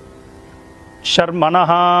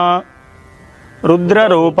शर्मणः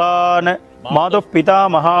रुद्ररूपान् मातुः पिता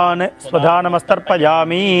महान्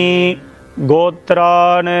स्वधानमस्तर्पयामि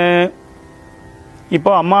गोत्रान्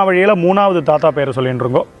இப்போ அம்மா வழியில மூணாவது தாத்தா பேரை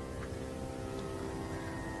சொல்லிட்டுருங்கோ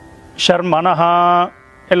शर्मणः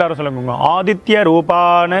எல்லாரும் சொல்லுங்க ஆதித்ய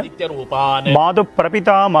ரூபான் மாது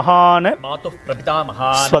பிரபிதா மகான்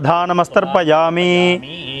ஸ்வதானமஸ்தர்ப்பயாமி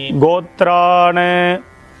கோத்ரான்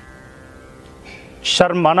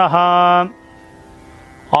शर्मणः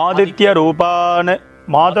ஆதித்ய ரூபான்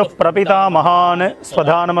மாது பிரபிதா மகான்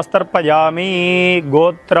ஸ்வதானமஸ்தர்ப்பயாமி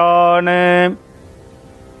கோத்ரான்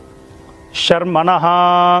शर्मणः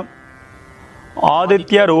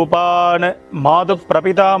आदित्य रूपान मातु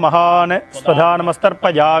प्रपिता महान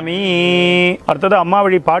स्वधानमस्तर्पयामि அடுத்தது அம்மா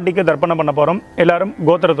வழி பாட்டிக்கு தர்ப்பணம் பண்ண போறோம் எல்லாரும்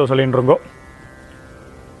கோத்திரத்தை சொல்லிட்டுருங்கோ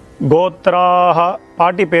கோத்ராஹ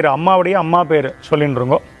பாட்டி பேர் அம்மாவுடைய அம்மா பேர்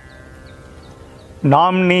சொல்லிட்டுருங்கோ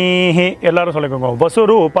நாம்னீஹி எல்லாரும் சொல்லிக்கோங்க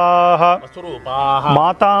வசுரூபாஹ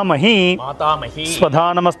மாதாமஹி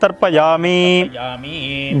ஸ்வதானமஸ்தர்ப்பயாமி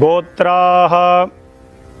கோத்ராஹ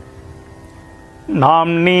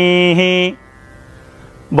நாம்னீஹி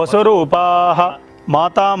वसुरूपाः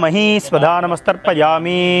मातामही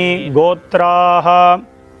स्वधानमस्तर्पयामि गोत्राः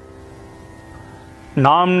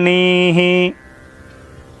नाम्नीः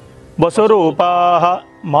वसुरूपाः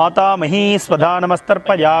मातामही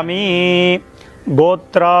स्वधानमस्तर्पयामि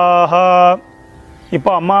गोत्राः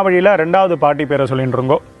இப்போ அம்மா வழியில இரண்டாவது பாட்டி பேரை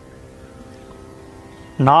சொல்லிட்டுருங்கோ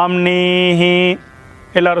நாம்னீஹி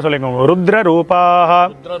எல்லாரும் சொல்லிக்கோங்க ருத்ர ரூபாः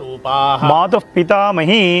மாதுः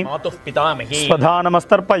பிதாமஹி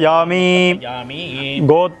ஸ்வதானமஸ்தர்ப்பயாமி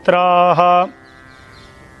கோத்ராः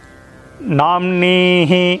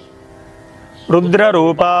நாம்னீஹி ருத்ர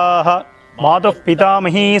ரூபாः மாதுः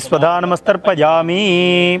பிதாமஹி ஸ்வதானமஸ்தர்ப்பயாமி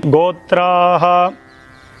கோத்ராः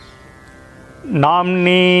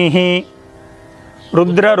நாம்னீஹி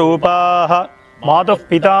ருத்ர ரூபாः மாதுः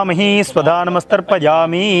பிதாமஹி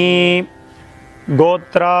ஸ்வதானமஸ்தர்ப்பயாமி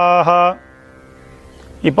गोत्राः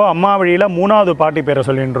இப்போ அம்மா வழியில் மூணாவது பாட்டி பேரை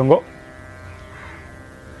சொல்லிட்டுருங்கோ.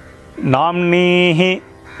 நாம்னீஹி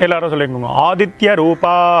எல்லாரும் சொல்லிக்கோங்க. ஆதித்ய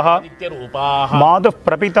ரூபாஹ மாதுః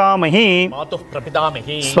பிரபிதாமஹி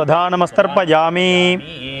ஸ்வதானமஸ்தர்ப்பயாமி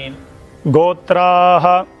கோத்ராஹ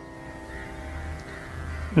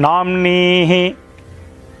நாம்னீஹி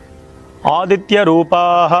ஆதித்ய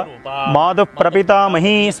ரூபாஹ மாதுః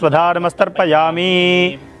பிரபிதாமஹி ஸ்வதானமஸ்தர்ப்பயாமி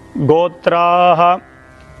கோத்ராஹ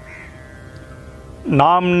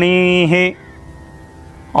நாம்னீஹி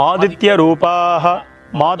ஆதித்ய ரூபாஹ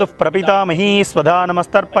மாதுः பிரபிதாமஹி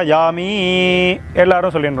ஸ்வதானமஸ்தர்ப்பயாமி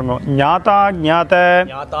எல்லாரும் சொல்லிட்டுருங்க. ஞாதா ஞாத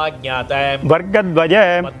வர்க்கத்வய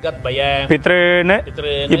பித்ருன்னு.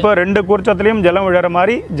 இப்போ ரெண்டு கூர்ச்சத்துலேயும் ஜலம் விழற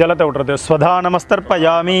மாதிரி ஜலத்தை விட்டுறது.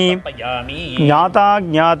 ஸ்வதானமஸ்தர்ப்பயாமி ஞாதா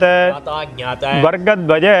ஞாத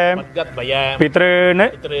வர்க்கத்வய பித்ருன்னு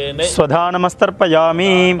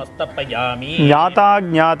ஸ்வதானமஸ்தர்ப்பயாமி ஞாதா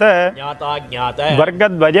ஞாத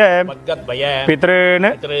வர்க்கத்வய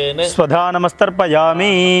பித்ருன்னு ஸ்வதானமஸ்தர்ப்பயாமி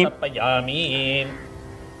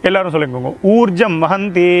எல்லாரும் சொல்லிக்கோங்க. ஊர்ஜம்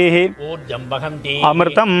வஹந்தி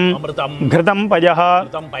அமிர்தம் கிருதம் பயஹ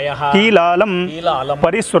கீலாலம்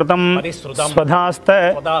பரிஸ்ருதம் ஸ்வதாஸ்த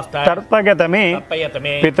தர்ப்பகதமே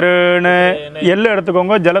பித்ருன்னு எல்லாம்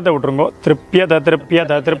எடுத்துக்கோங்க. ஜலத்தை விட்டுருங்க. திருப்யத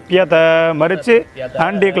திருப்யத திருப்யத மறிச்சு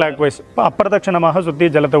ஆன்டி கிளாக் வைஸ் அப்பிரதட்சணமாக சுற்றி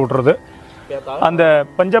ஜலத்தை விட்டுறது. அந்த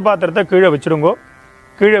பஞ்சபாத்திரத்தை கீழே வச்சுடுங்க.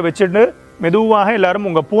 கீழே வச்சுட்டு மெதுவாக எல்லாரும்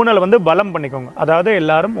உங்கள் பூனலை வந்து பலம் பண்ணிக்கோங்க. அதாவது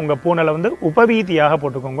எல்லாரும் உங்கள் பூனலை வந்து உபவீதியாக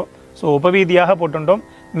போட்டுக்கோங்க. ஸோ உபவீதியாக போட்டுட்டோம்.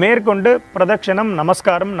 மேற்கொண்டு பிரதட்சணம்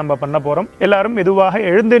நமஸ்காரம் நம்ம பண்ண போகிறோம். எல்லாரும் மெதுவாக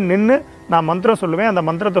எழுந்து நின்று நான் மந்திரம் சொல்லுவேன். அந்த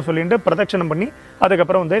மந்திரத்தை சொல்லிட்டு பிரதட்சணம் பண்ணி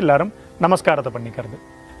அதுக்கப்புறம் வந்து எல்லாரும் நமஸ்காரத்தை பண்ணிக்கிறது.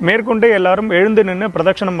 மேற்கொண்டு எல்லாரும் எழுந்து நின்று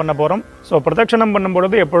பிரதட்சணம் பண்ண போகிறோம். ஸோ பிரதட்சணம்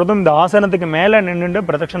பண்ணும்பொழுது எப்பொழுதும் இந்த ஆசனத்துக்கு மேலே நின்றுட்டு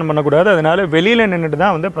பிரதட்சணம் பண்ணக்கூடாது. அதனால் வெளியில் நின்றுட்டு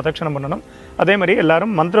தான் வந்து பிரதட்சணம் பண்ணணும். அதே மாதிரி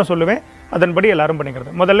எல்லாரும் மந்திரம் சொல்லுவேன். அதன்படி எல்லாரும்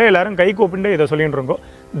பண்ணிக்கிறது. முதல்ல எல்லாரும் கை கூப்பிட்டு இதை சொல்லிட்டு இருக்கோம்.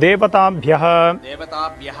 தேவதாபியஹ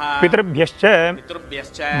பித்ருபியஸ்ச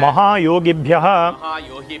மகாயோகிபியஹ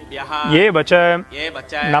ஏவச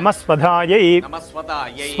நமஸ்வதாயை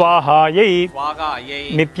ஸ்வாஹாயை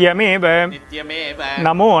நித்யமேவ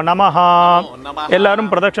நமோ நமஹ. எல்லாரும்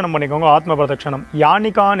பிரதட்சணம் பண்ணிக்கோங்க. ஆத்ம பிரதட்சணம்.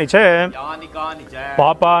 யானிகானிச்ச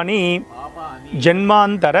பாபானி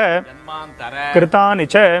ஜன்மாந்தர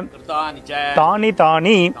கிருதானிச்ச தானி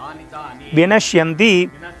தானி வினஷ்யந்தி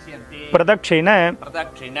பிரதக்ஷிண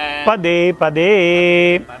பதே பதே.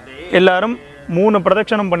 எல்லாரும் 3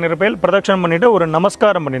 பிரதட்சணம் பண்ணிருப்பேன். பிரதட்சணம் பண்ணிட்டு ஒரு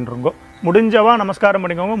நமஸ்காரம் பண்ணிட்டுருங்கோ. முடிஞ்சவா நமஸ்காரம்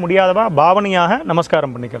பண்ணிக்கோங்க. முடியாதவா பாவனையாக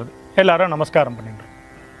நமஸ்காரம் பண்ணிக்கிறது. எல்லாரும் நமஸ்காரம் பண்ணிட்டு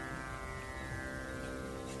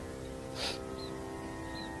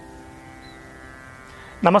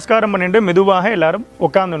நமஸ்காரம் பண்ணிட்டு மெதுவாக எல்லாரும்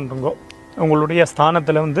உட்காந்துருங்கோ. உங்களுடைய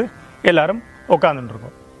ஸ்தானத்தில் வந்து எல்லாரும் உட்காந்துருங்கோ.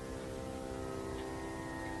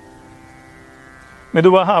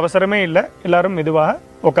 மெதுவாக அவசரமே இல்லை. எல்லாரும் மெதுவாக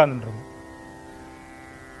உட்காந்துருங்க.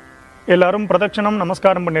 எல்லாரும் பிரதட்சணம்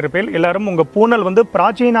நமஸ்காரம் பண்ணியிருப்பேன். எல்லாரும் உங்கள் பூனல் வந்து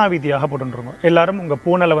பிராச்சீனாவீதியாக போட்டுருங்க. எல்லாரும் உங்கள்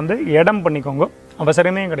பூனலை வந்து இடம் பண்ணிக்கோங்க.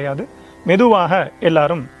 அவசரமே கிடையாது. மெதுவாக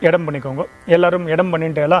எல்லாரும் இடம் பண்ணிக்கோங்க. எல்லாரும் இடம்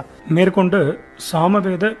பண்ணிட்டேலாம் மேற்கொண்டு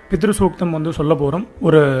சாமவேத பித்ருசூக்தம் வந்து சொல்ல போகிறோம்.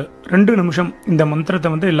 ஒரு 2 நிமிஷம் இந்த மந்திரத்தை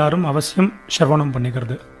வந்து எல்லாரும் அவசியம் ஸ்ரவணம்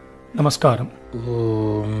பண்ணிக்கிறது. நமஸ்காரம்.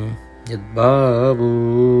 ஓம் யத்பாபு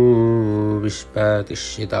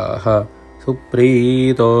விஸ்வதிஷ்யிதாஹ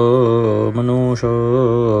சுப்ரீதோ மனுஷோ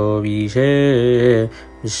வீஷே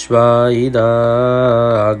விஸ்வாயிதாக்னிஹ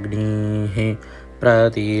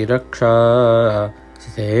பிரதிரக்ஷா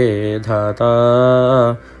சிதேதாதா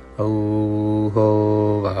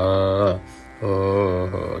ஔஹோவா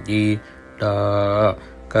ஓஹோஜி டா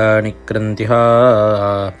கணிக்ரந்திஹா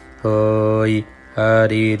ஹோய்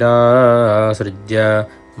ஹரிரா ஸ்ருஜ்ய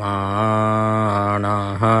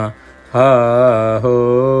மாணாஹ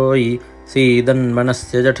ஹோய்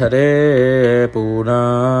சீதன்மனஸ்ய ஜఠரே பூனானாஹ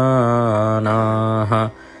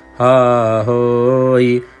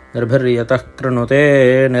ஹோய் निर्भिर्यतः कृणुते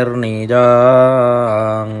निर्नीजाङ्गां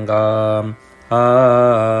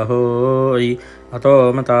होयि अतो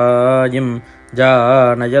मतायिं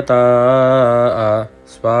जानयता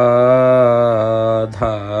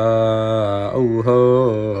स्वाधा औहो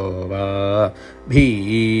वा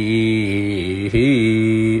भीः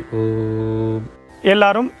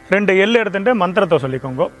எல்லாரும் 2 எல் எடுத்துட்டு மந்திரத்தை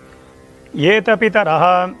சொல்லிக்கோங்க. ஏதபிதரஹ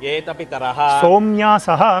ஏதபிதரஹ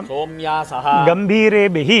சோம்யாசஹ சோம்யாசஹ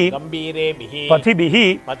கம்பீரேபிஹி கம்பீரேபிஹி பதிபிஹி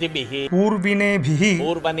பதிபிஹி பூர்வினேபிஹி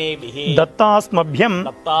பூர்வனேபிஹி தத்தாஸ்மப்யம்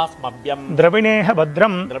தத்தாஸ்மப்யம் திரவிணேஹ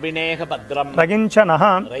பத்ரம் திரவிணேஹ பத்ரம் ரகிஞ்சனஹ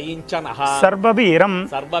ரயிஞ்சனஹ சர்வவீரம்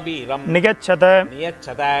சர்வவீரம் நிகச்சத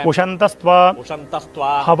நியச்சத உஷந்தஸ்த்வா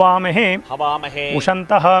உஷந்தஸ்த்வா ஹவாமஹே ஹவாமஹே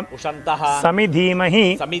உஷந்தஹ உஷந்தஹ சமிதீமஹி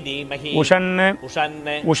சமிதீமஹி உஷன் உஷன்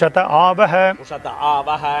உஷத ஆவஹ உஷத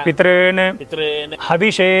ஆவஹ பித்ரேன் பித்ரேன்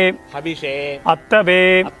ஹவிஷே ஹவிஷே அத்தவே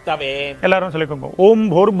அத்தவே எல்லாரும் சொல்லிக்கோங்க ஓம்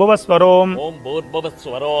பூர்புவஸ்வரோம் ஓம்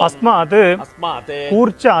பூர்புவஸ்வரோ அஸ்மாத் அஸ்மாத்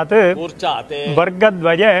கூர்ச்சாத் கூர்ச்சாத்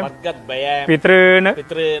வர்க்கத்வய வர்க்கத்வய பித்ரேன்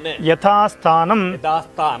பித்ரேன் யதாஸ்தானம்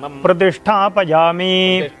யதாஸ்தானம் பிரதிஷ்டாபயாமி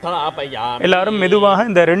பிரதிஷ்டாபயாமி எல்லாரும் மெதுவாக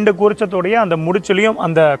இந்த ரெண்டு கூர்ச்சத்தோடைய அந்த முடிச்சுலையும்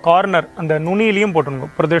அந்த கார்னர் அந்த நுனியிலையும் போட்டுருங்க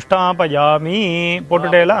பிரதிஷ்டாபயாமி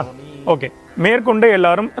போட்டுட்டேலா ஓகே மேற்கொண்டு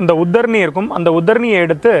எல்லாரும் இந்த உத்தரணி இருக்கும் அந்த உத்தரணியை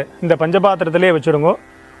எடுத்து இந்த பஞ்சபாத்திரத்திலே வச்சுடுங்க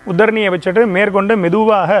உத்தரணியை வச்சுட்டு மேற்கொண்டு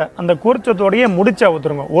மெதுவாக அந்த கூர்ச்சத்தோடைய முடிச்சை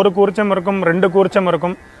ஊற்றுருங்க ஒரு கூர்ச்சம் இருக்கும் ரெண்டு கூர்ச்சம்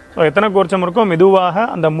இருக்கும் ஸோ எத்தனை கூர்ச்சம் இருக்கும் மெதுவாக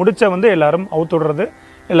அந்த முடிச்சை வந்து எல்லாரும் அவுத்துடுறது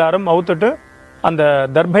எல்லாரும் அவுத்துட்டு அந்த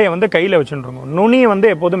தர்பையை வந்து கையில் வச்சுட்டுருங்க நுனி வந்து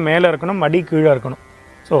எப்போதும் மேலே இருக்கணும் அடி கீழே இருக்கணும்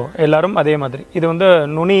ஸோ எல்லாரும் அதே மாதிரி இது வந்து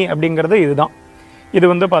நுனி அப்படிங்கிறது இதுதான் இது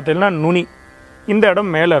வந்து பார்த்தீங்கன்னா நுனி இந்த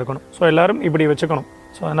இடம் மேலே இருக்கணும் ஸோ எல்லாரும் இப்படி வச்சுக்கணும்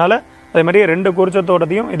ஸோ அதனால் அதே மாதிரி ரெண்டு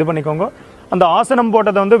கூர்ச்சத்தோடதையும் இது பண்ணிக்கோங்க அந்த ஆசனம்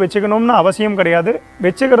போட்டதை வந்து வச்சுக்கணும்னு அவசியம் கிடையாது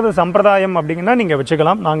வச்சுக்கிறது சம்பிரதாயம் அப்படிங்கன்னா நீங்கள்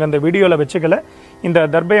வச்சுக்கலாம் நாங்கள் அந்த வீடியோவில் வச்சுக்கல இந்த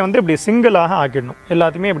தர்பையை வந்து இப்படி சிங்கிளாக ஆக்கிடணும்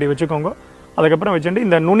எல்லாத்தையுமே இப்படி வச்சுக்கோங்க அதுக்கப்புறம் வச்சுட்டு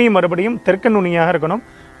இந்த நுனி மறுபடியும் தெற்கு நுனியாக இருக்கணும்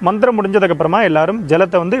மந்திரம் முடிஞ்சதுக்கப்புறமா எல்லாரும்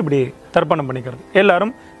ஜலத்தை வந்து இப்படி தர்ப்பணம் பண்ணிக்கிறது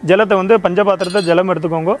எல்லாரும் ஜலத்தை வந்து பஞ்சபாத்திரத்தை ஜலம்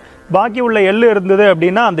எடுத்துக்கோங்க பாக்கி உள்ள எள்ளு இருந்தது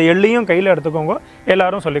அப்படின்னா அந்த எள்ளையும் கையில் எடுத்துக்கோங்க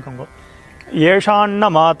எல்லாரும் சொல்லிக்கோங்க ஏஷான்ன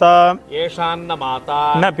மாதா ஏஷான்ன மாதா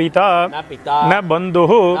ந பிதா ந பிதா ந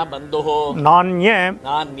பந்துஹு ந பந்துஹ நான்ய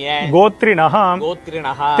நான்ய கோத்ரிணஹ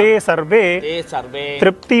கோத்ரிணஹ தே சர்வே தே சர்வே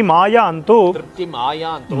திருப்தி மாயாந்து திருப்தி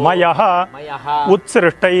மாயாந்து மயஹ மயஹ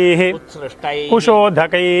உத்ஸ்ருஷ்டைஹ உத்ஸ்ருஷ்டை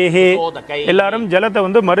குஷோதகைஹ குஷோதகை எல்லாரும் ஜலத்தை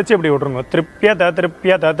வந்து மறிச்சு இப்படி விட்டுருங்க திருப்யத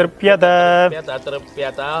திருப்யத திருப்யத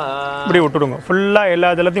திருப்யத இப்படி விட்டுடுங்க ஃபுல்லாக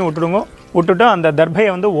எல்லா ஜலத்தையும் விட்டுடுங்க விட்டுட்டு அந்த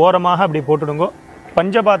தர்பையை வந்து ஓரமாக அப்படி போட்டுடுங்க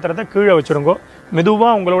பஞ்சபாத்திரத்தை கீழே வச்சுருங்க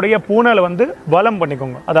மெதுவாக உங்களுடைய பூனலை வந்து வலம்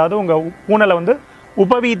பண்ணிக்கோங்க அதாவது உங்கள் பூனலை வந்து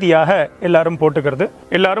உபவீதியாக எல்லாரும் போட்டுக்கிறது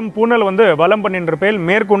எல்லாரும் பூனல் வந்து வலம் பண்ணின்ற பேர்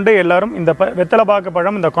மேற்கொண்டு எல்லாரும் இந்த வெத்தலைப்பாக்கு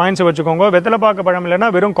பழம் இந்த காயின்ஸை வச்சுக்கோங்க வெத்தலைப்பாக்கு பழம் இல்லைன்னா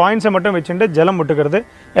வெறும் காயின்ஸை மட்டும் வச்சுட்டு ஜலம் விட்டுக்கிறது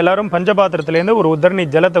எல்லாரும் பஞ்சபாத்திரத்துலேருந்து ஒரு உத்தரணி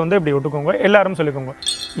ஜலத்தை வந்து இப்படி விட்டுக்கோங்க எல்லாரும் சொல்லிக்கோங்க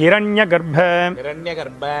இரண்ய கர்ப்ப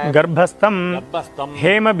கர்ப்பஸ்தம்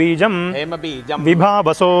ஹேம பீஜம்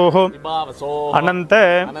விபாவசோஹ அனந்த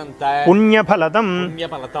புண்ணியபலதம்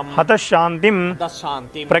ஹதசாந்திம்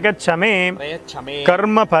பிரகச்சமே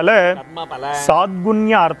கர்மபல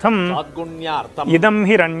சாத்குண்யார்த்தம் இதம்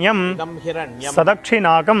ஹிரண்யம்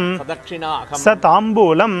சதக்ஷிணாகம்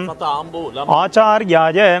சதாம்பூலம்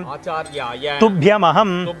ஆச்சார்யாய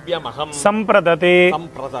துப்யமஹம் சம்பிரததே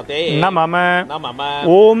நமம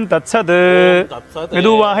ஓம் தத்சத்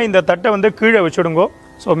மெதுவாக இந்த தட்டை வந்து கீழே வச்சுடுங்கோ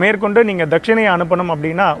ஸோ மேற்கொண்டு நீங்கள் தட்சிணையை அனுப்பணும்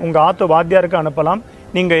அப்படின்னா உங்கள் ஆத்து வாத்தியாருக்கு அனுப்பலாம்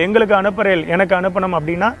நீங்கள் எங்களுக்கு அனுப்புகிறேன் எனக்கு அனுப்பணும்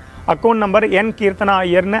அப்படின்னா அக்கௌண்ட் நம்பர் என் கீர்த்தனா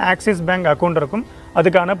ஐயர்னு ஆக்சிஸ் பேங்க் அக்கௌண்ட் இருக்கும்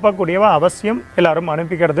அதுக்கு அனுப்பக்கூடியவா அவசியம் எல்லாரும்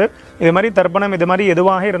அனுப்பிக்கிறது இது மாதிரி தர்ப்பணம் இது மாதிரி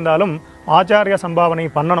எதுவாக இருந்தாலும் ஆச்சாரிய சம்பாவனை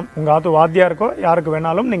பண்ணணும் உங்கள் ஆத்து வாத்தியாருக்கோ யாருக்கு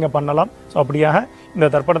வேணாலும் நீங்கள் பண்ணலாம் ஸோ அப்படியாக இந்த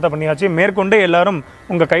தர்ப்பணத்தை பண்ணியாச்சு மேற்கொண்டு எல்லாரும்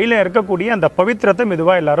உங்கள் கையில் இருக்கக்கூடிய அந்த பவித்திரத்தை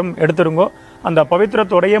மெதுவாக எல்லாரும் எடுத்துருங்கோ அந்த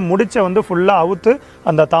பவித்திரத்தோடைய முடிச்சை வந்து ஃபுல்லாக அவுத்து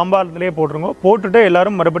அந்த தாம்பாளத்திலே போட்டுருங்க போட்டுட்டு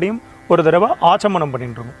எல்லாரும் மறுபடியும் ஒரு தடவை ஆச்சமனம்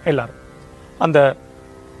பண்ணிட்டுருங்க எல்லாரும் அந்த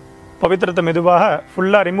பவித்திரத்தை மெதுவாக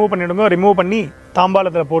ஃபுல்லாக ரிமூவ் பண்ணிவிடுங்க ரிமூவ் பண்ணி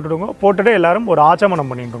தாம்பாளத்தில் போட்டுடுங்க போட்டுட்டு எல்லாரும் ஒரு ஆச்சமனம்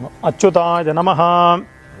பண்ணிட்டுருங்க அச்சுதாய நமஹ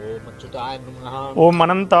ஓம்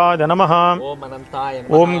அனந்தாய நமஹ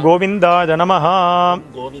ஓம் கோவிந்தாய நமஹ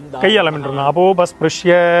கையால் மின்றுங்க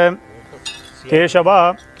அபோபஸ்பிருஷ்ய கேசவ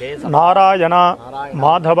நாராயண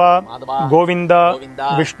மாதவ கோவிந்த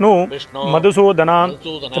விஷ்ணு மதுசூதன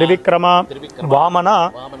திரிவிக்ரம வாமன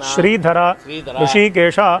ஸ்ரீதர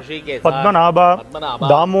ரிஷிகேஷ பத்மநாப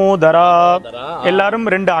தாமோதரா எல்லாரும்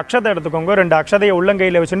ரெண்டு அக்ஷதை எடுத்துக்கோங்க ரெண்டு அக்ஷதையை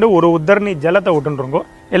உள்ளங்கையில் வச்சுட்டு ஒரு உத்தரணி ஜலத்தை விட்டுருங்க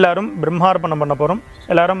எல்லாரும் பிரம்மார்ப்பணம் பண்ண போகிறோம்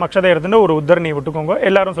எல்லாரும் அக்ஷதை எடுத்துட்டு ஒரு உத்தரணி விட்டுக்கோங்க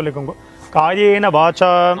எல்லாரும் சொல்லிக்கோங்க காயேன வாசா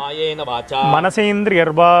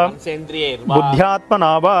மனசேந்திரியர்வா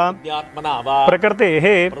புத்தியாத்மனாவா பிரகிருதேஹ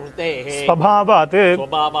ஸ்வபாவாத்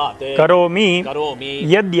கரோமி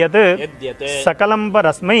யத்யத் சகலம்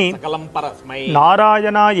பரஸ்மை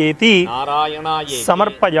நாராயணாயேதி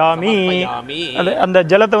சமர்ப்பயாமி அந்த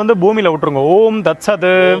ஜலத்தை வந்து பூமியில விட்டுருங்க ஓம் தத்சத்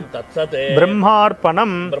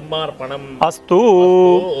பிரம்மார்ப்பணம் அஸ்து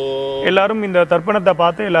எல்லாரும் இந்த தர்ப்பணத்தை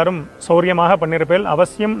பார்த்து எல்லாரும் சௌரியமாக பண்ணிருப்பேன்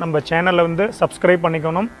அவசியம் நம்ம சேனல்ல சேனலை வந்து சப்ஸ்கிரைப்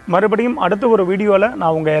பண்ணிக்கணும். மறுபடியும் அடுத்த ஒரு வீடியோவில்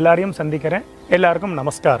நான் உங்கள் எல்லாரையும் சந்திக்கிறேன். எல்லாருக்கும்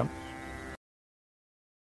நமஸ்காரம்.